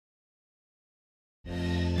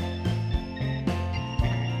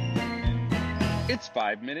It's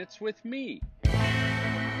 5 minutes with me.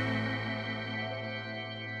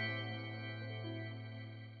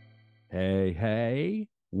 Hey,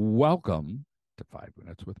 welcome to 5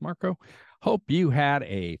 Minutes with Marko. Hope you had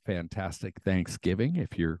a fantastic Thanksgiving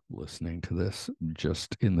if you're listening to this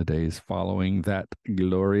just in the days following that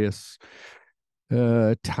glorious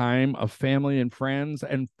time of family and friends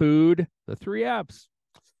and food, the three F's.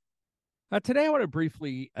 Today, I want to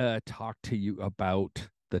briefly talk to you about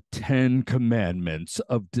the 10 commandments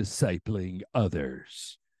of discipling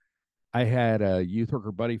others. I had a youth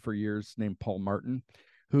worker buddy for years named Paul Martin,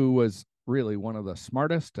 who was really one of the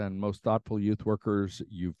smartest and most thoughtful youth workers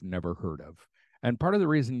you've never heard of. And part of the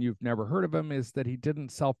reason you've never heard of him is that he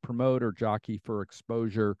didn't self promote or jockey for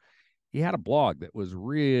exposure. He had a blog that was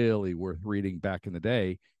really worth reading back in the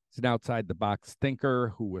day. He's an outside the box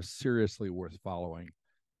thinker who was seriously worth following.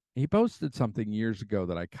 He posted something years ago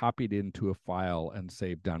that I copied into a file and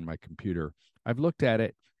saved on my computer. I've looked at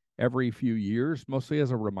it every few years, mostly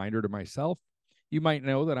as a reminder to myself. You might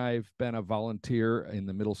know that I've been a volunteer in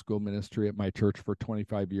the middle school ministry at my church for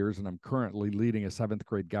 25 years, and I'm currently leading a seventh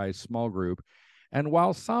grade guys small group. And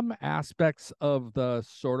while some aspects of the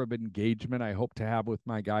sort of engagement I hope to have with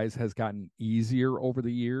my guys has gotten easier over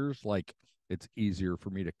the years, like it's easier for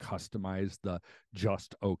me to customize the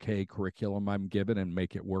just okay curriculum I'm given and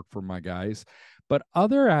make it work for my guys. But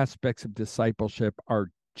other aspects of discipleship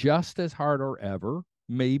are just as hard or ever,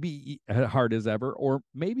 maybe hard as ever, or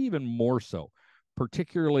maybe even more so,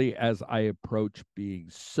 particularly as I approach being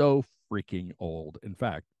so freaking old. In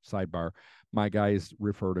fact, sidebar, my guys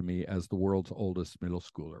refer to me as the world's oldest middle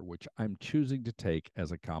schooler, which I'm choosing to take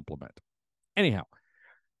as a compliment. Anyhow,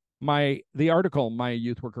 the article my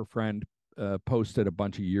youth worker friend posted a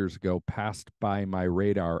bunch of years ago passed by my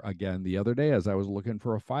radar again the other day as I was looking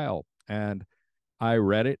for a file. And I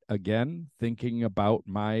read it again, thinking about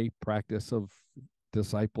my practice of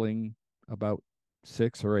discipling about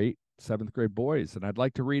 6 or 8 seventh grade boys. And I'd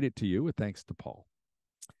like to read it to you with thanks to Paul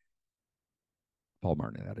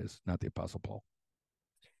Martin, that is, not the Apostle Paul.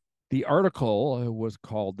 The article was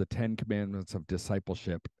called The 10 Commandments of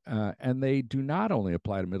Discipleship, and they do not only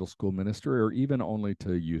apply to middle school ministry or even only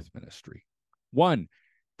to youth ministry. One,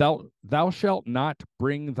 thou shalt not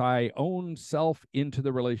bring thy own self into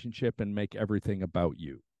the relationship and make everything about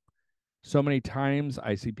you. So many times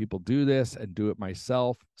I see people do this and do it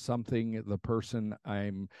myself. Something the person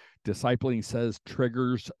I'm discipling says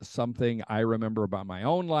triggers something I remember about my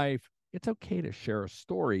own life. It's okay to share a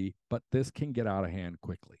story, but this can get out of hand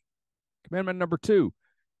quickly. Commandment number 2,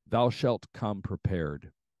 thou shalt come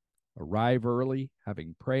prepared. Arrive early,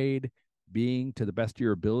 having prayed, being to the best of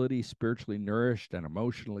your ability, spiritually nourished and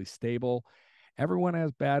emotionally stable. Everyone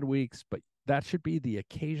has bad weeks, but that should be the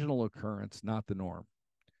occasional occurrence, not the norm.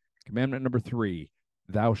 Commandment number 3,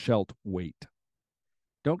 thou shalt wait.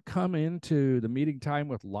 Don't come into the meeting time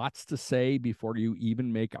with lots to say before you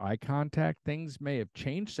even make eye contact. Things may have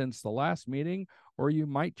changed since the last meeting, or you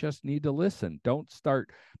might just need to listen. Don't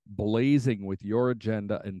start blazing with your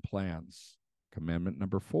agenda and plans. Commandment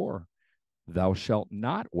number 4, thou shalt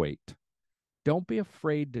not wait. Don't be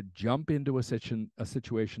afraid to jump into a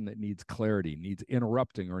situation that needs clarity, needs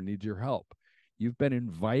interrupting, or needs your help. You've been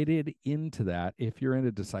invited into that if you're in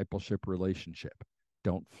a discipleship relationship.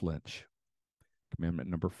 Don't flinch. Commandment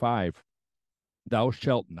number 5, thou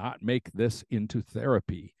shalt not make this into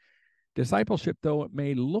therapy. Discipleship, though it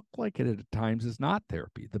may look like it at times, is not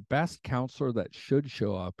therapy. The best counselor that should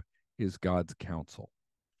show up is God's counsel.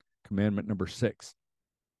 Commandment number 6,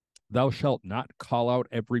 thou shalt not call out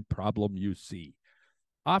every problem you see.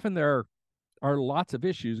 Often there are lots of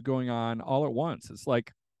issues going on all at once. It's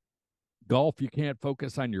like golf, you can't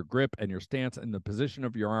focus on your grip and your stance and the position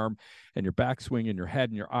of your arm and your backswing and your head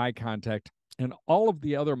and your eye contact and all of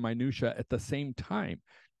the other minutia at the same time.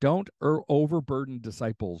 Don't overburden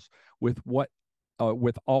disciples with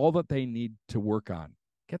all that they need to work on.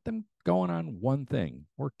 Get them going on one thing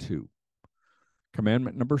or two.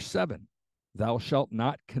 Commandment number 7, thou shalt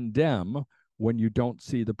not condemn when you don't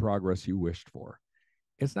see the progress you wished for.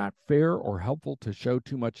 It's not fair or helpful to show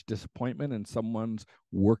too much disappointment in someone's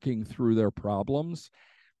working through their problems.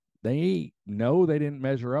 They know they didn't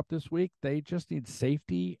measure up this week. They just need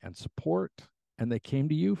safety and support, and they came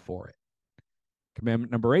to you for it.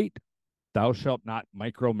 Commandment number 8, thou shalt not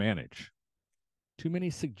micromanage. Too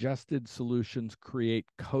many suggested solutions create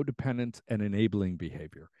codependence and enabling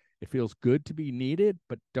behavior. It feels good to be needed,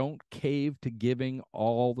 but don't cave to giving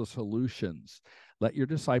all the solutions. Let your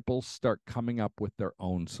disciples start coming up with their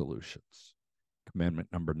own solutions. Commandment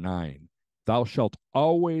number 9, thou shalt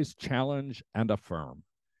always challenge and affirm.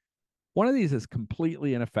 One of these is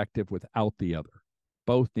completely ineffective without the other.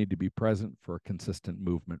 Both need to be present for a consistent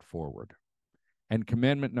movement forward. And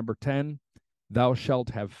commandment number 10, thou shalt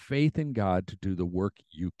have faith in God to do the work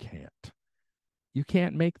you can't. You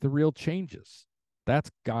can't make the real changes.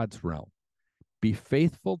 That's God's realm. Be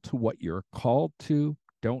faithful to what you're called to.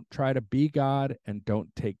 Don't try to be God and don't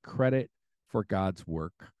take credit for God's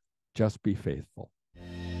work. Just be faithful.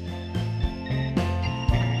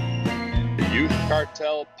 The Youth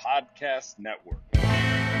Cartel Podcast Network.